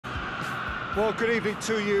Well, good evening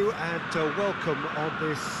to you and welcome on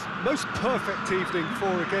this most perfect evening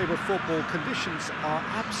for a game of football. Conditions are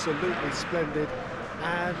absolutely splendid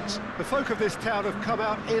and the folk of this town have come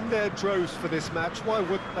out in their droves for this match. Why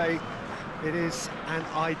wouldn't they? It is an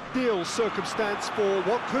ideal circumstance for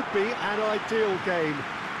what could be an ideal game.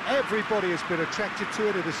 Everybody has been attracted to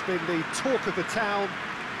it. It has been the talk of the town,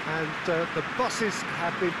 and the buses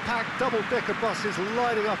have been packed, double-decker buses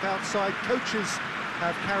lining up outside. Coaches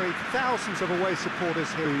have carried thousands of away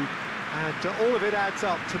supporters here, and all of it adds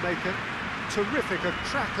up to make a terrific, a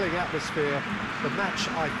crackling atmosphere. The match,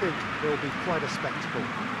 I think, will be quite a spectacle.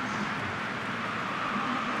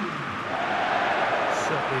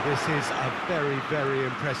 Certainly this is a very, very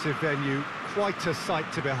impressive venue, quite a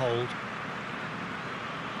sight to behold.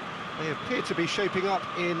 They appear to be shaping up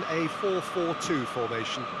in a 4-4-2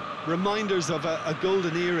 formation. Reminders of a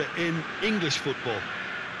golden era in English football,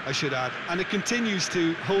 I should add, and it continues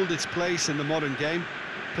to hold its place in the modern game.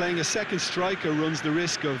 Playing a second striker runs the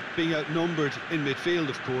risk of being outnumbered in midfield,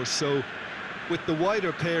 of course, so with the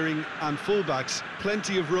wider pairing and fullbacks,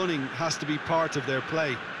 plenty of running has to be part of their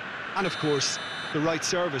play, and of course the right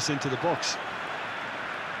service into the box.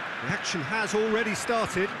 The action has already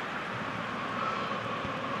started.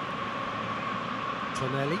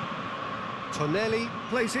 Tonelli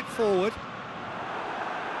plays it forward.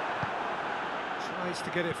 Tries to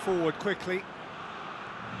get it forward quickly.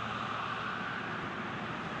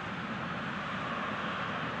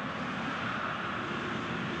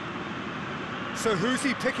 So who's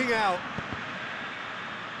he picking out?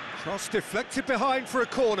 Cross deflected behind for a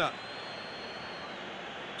corner.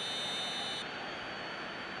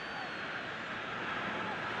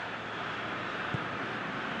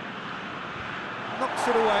 Knocks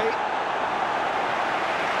it away.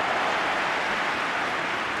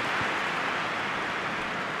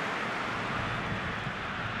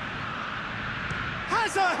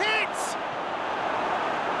 Has a hit!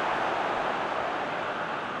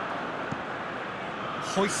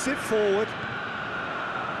 Hoists it forward.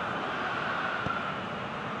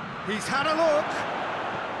 He's had a look.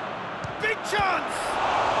 Big chance!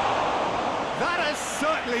 That has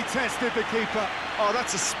certainly tested the keeper. Oh,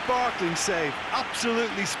 that's a sparkling save,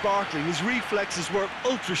 absolutely sparkling. His reflexes were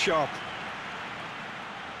ultra sharp.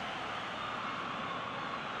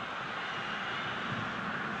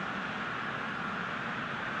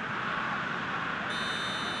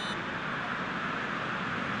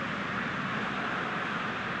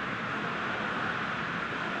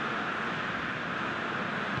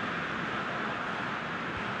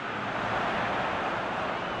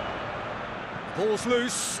 Ball's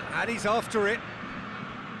loose, and he's after it.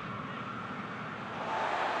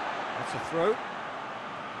 That's a throw.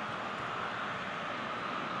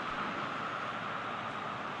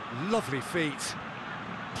 Lovely feet.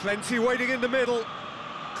 Plenty waiting in the middle.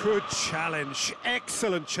 Good challenge,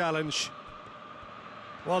 excellent challenge.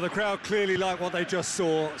 Well, the crowd clearly like what they just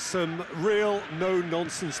saw. Some real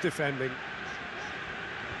no-nonsense defending.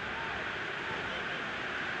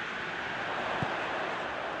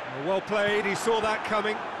 Well played, he saw that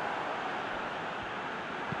coming.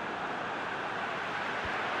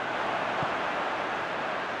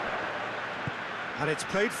 And it's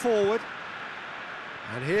played forward.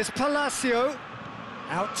 And here's Palacio,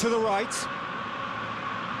 out to the right.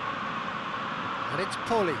 And it's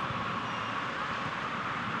Poli.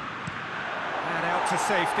 And out to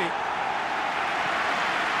safety.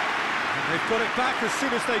 And they've got it back as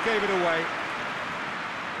soon as they gave it away.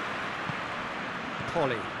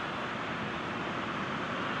 Poli.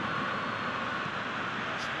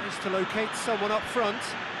 To locate someone up front.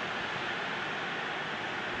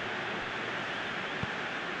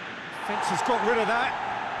 Fence has got rid of that.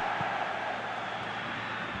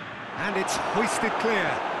 And it's hoisted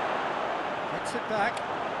clear. Gets it back.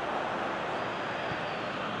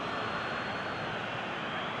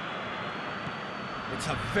 It's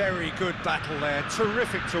a very good battle there,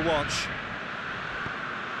 terrific to watch.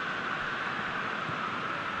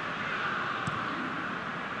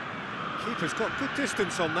 Keeper's got good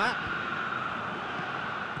distance on that.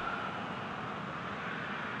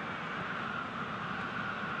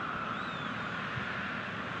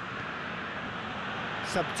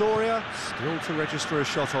 Sampdoria still to register a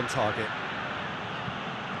shot on target.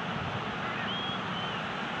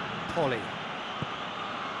 Poli.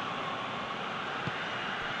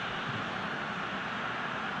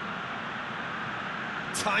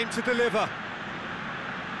 Time to deliver.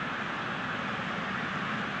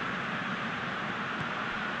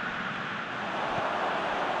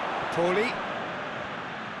 Poli.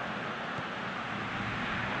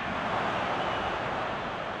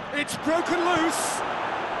 It's broken loose.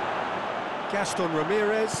 Gaston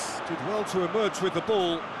Ramirez did well to emerge with the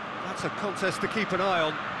ball. That's a contest to keep an eye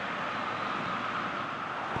on.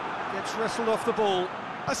 Gets wrestled off the ball.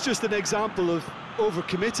 That's just an example of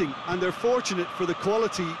overcommitting, and they're fortunate for the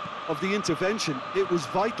quality of the intervention. It was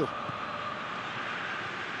vital.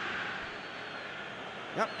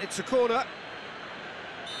 Yep, it's a corner.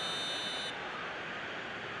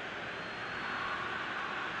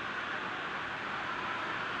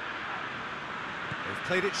 They've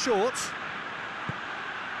played it short.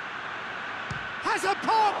 Has a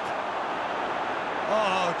pop!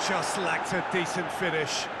 Oh, just lacked a decent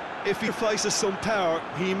finish. If he faces some power,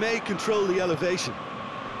 he may control the elevation.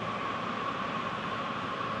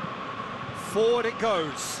 Forward it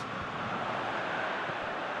goes.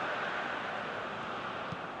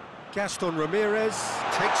 Gaston Ramirez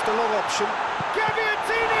takes the long option.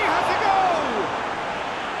 Gabbiadini has a goal!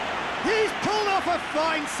 He's pulled off a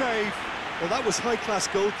fine save. Well, that was high-class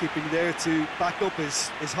goalkeeping there to back up his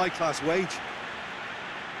high-class wage.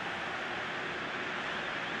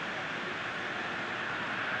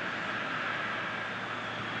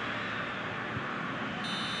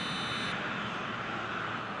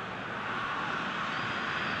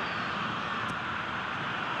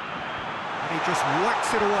 He just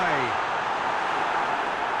whacks it away.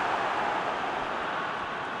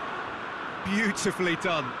 Beautifully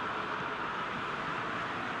done.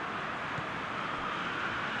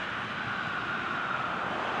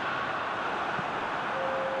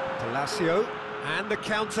 Palacio, and the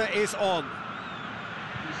counter is on.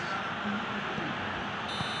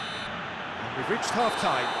 And we've reached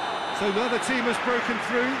half-time. So neither team has broken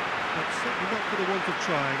through, but certainly not for the want of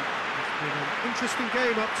trying. It's been an interesting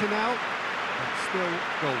game up to now. But still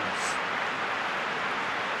goals.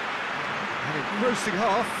 An engrossing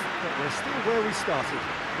half, but we're still where we started,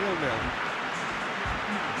 0-0.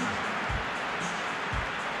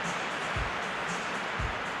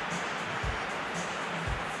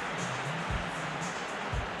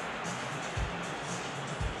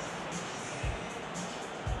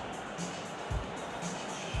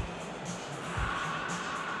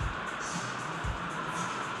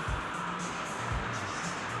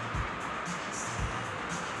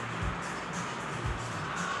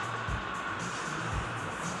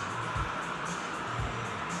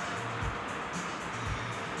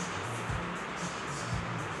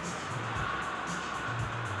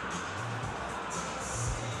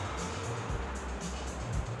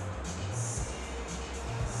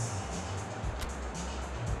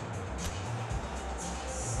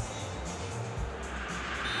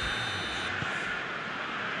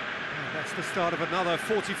 That's the start of another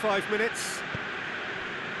 45 minutes.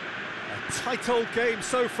 A tight old game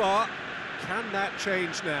so far. Can that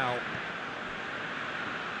change now?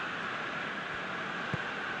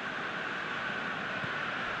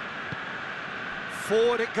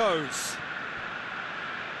 Forward it goes.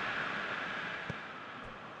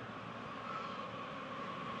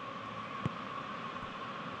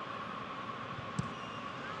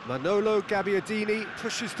 Manolo Gabbiadini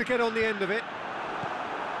pushes to get on the end of it.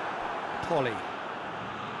 Polly.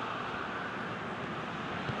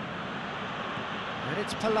 And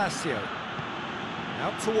it's Palacio.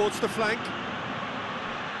 Out towards the flank.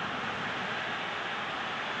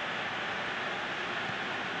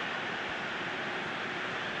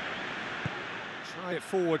 Try it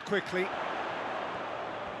forward quickly.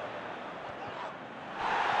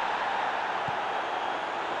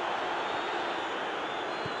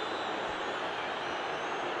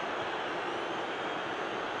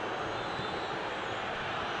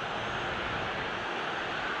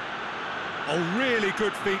 Oh, really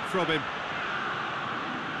good feet from him.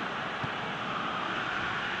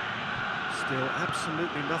 Still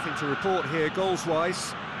absolutely nothing to report here,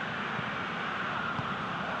 goals-wise.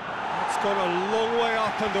 It's gone a long way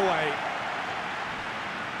up and away.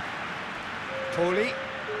 Poli.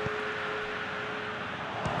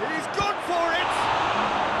 He's gone for it!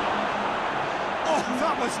 Oh,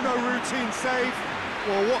 that was no routine save.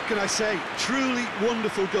 Well, what can I say? Truly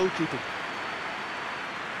wonderful goalkeeping.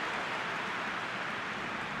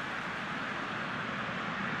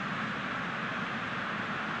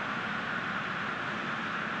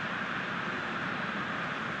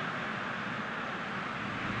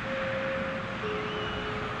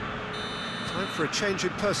 Time for a change in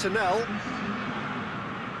personnel.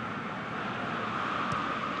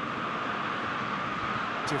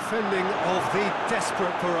 Defending of the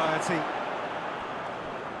desperate variety.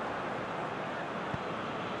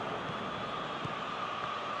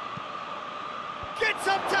 Gets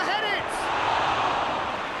up to head it!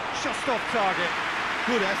 Just off target.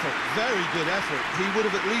 Good effort, very good effort. He would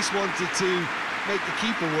have at least wanted to make the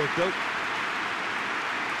keeper work, though.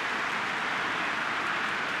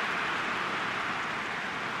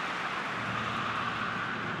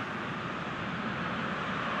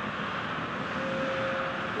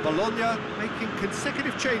 Bologna making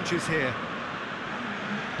consecutive changes here.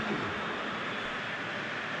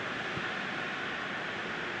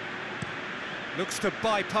 Looks to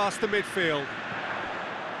bypass the midfield.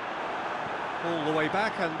 All the way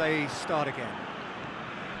back, and they start again.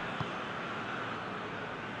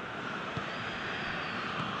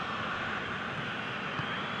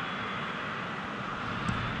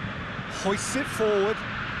 Hoists it forward.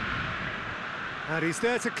 And he's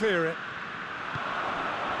there to clear it.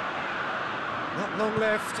 Not long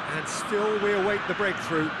left, and still we await the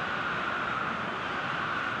breakthrough.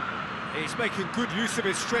 He's making good use of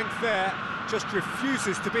his strength there, just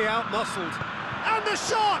refuses to be out-muscled. And the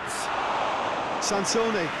shot!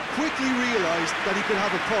 Sansone quickly realised that he could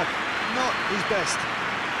have a pop, not his best.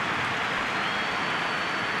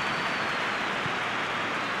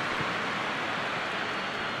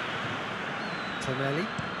 Tonelli.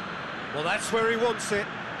 Well, that's where he wants it.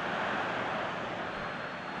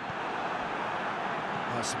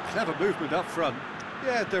 Oh, some clever movement up front.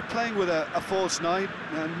 Yeah, they're playing with a false nine,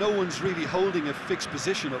 and no one's really holding a fixed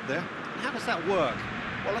position up there. How does that work?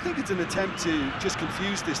 Well, I think it's an attempt to just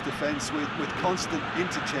confuse this defence with constant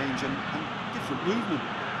interchange and different movement.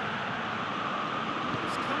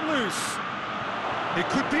 It's come loose. It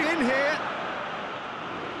could be in here.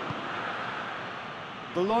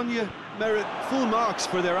 Bologna merit full marks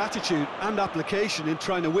for their attitude and application in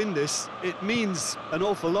trying to win this. It means an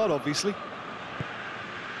awful lot, obviously.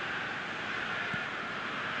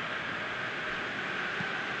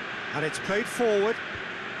 And it's played forward.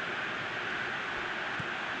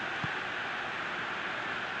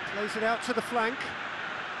 Plays it out to the flank.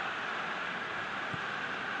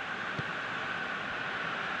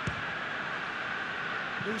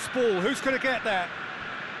 Loose ball, who's going to get that?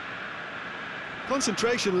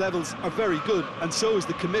 Concentration levels are very good, and so is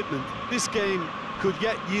the commitment. This game could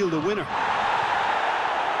yet yield a winner.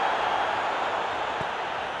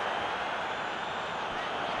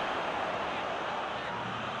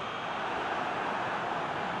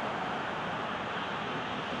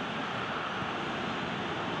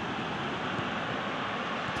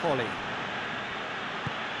 Polly.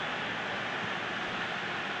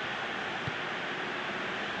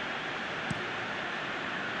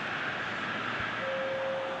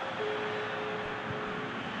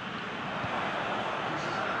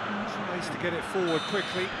 Tries to get it forward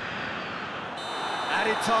quickly.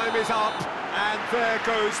 Added time is up, and there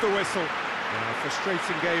goes the whistle. A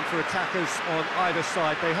frustrating game for attackers on either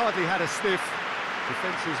side. They hardly had a sniff.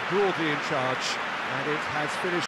 Defence is broadly in charge, and it has finished.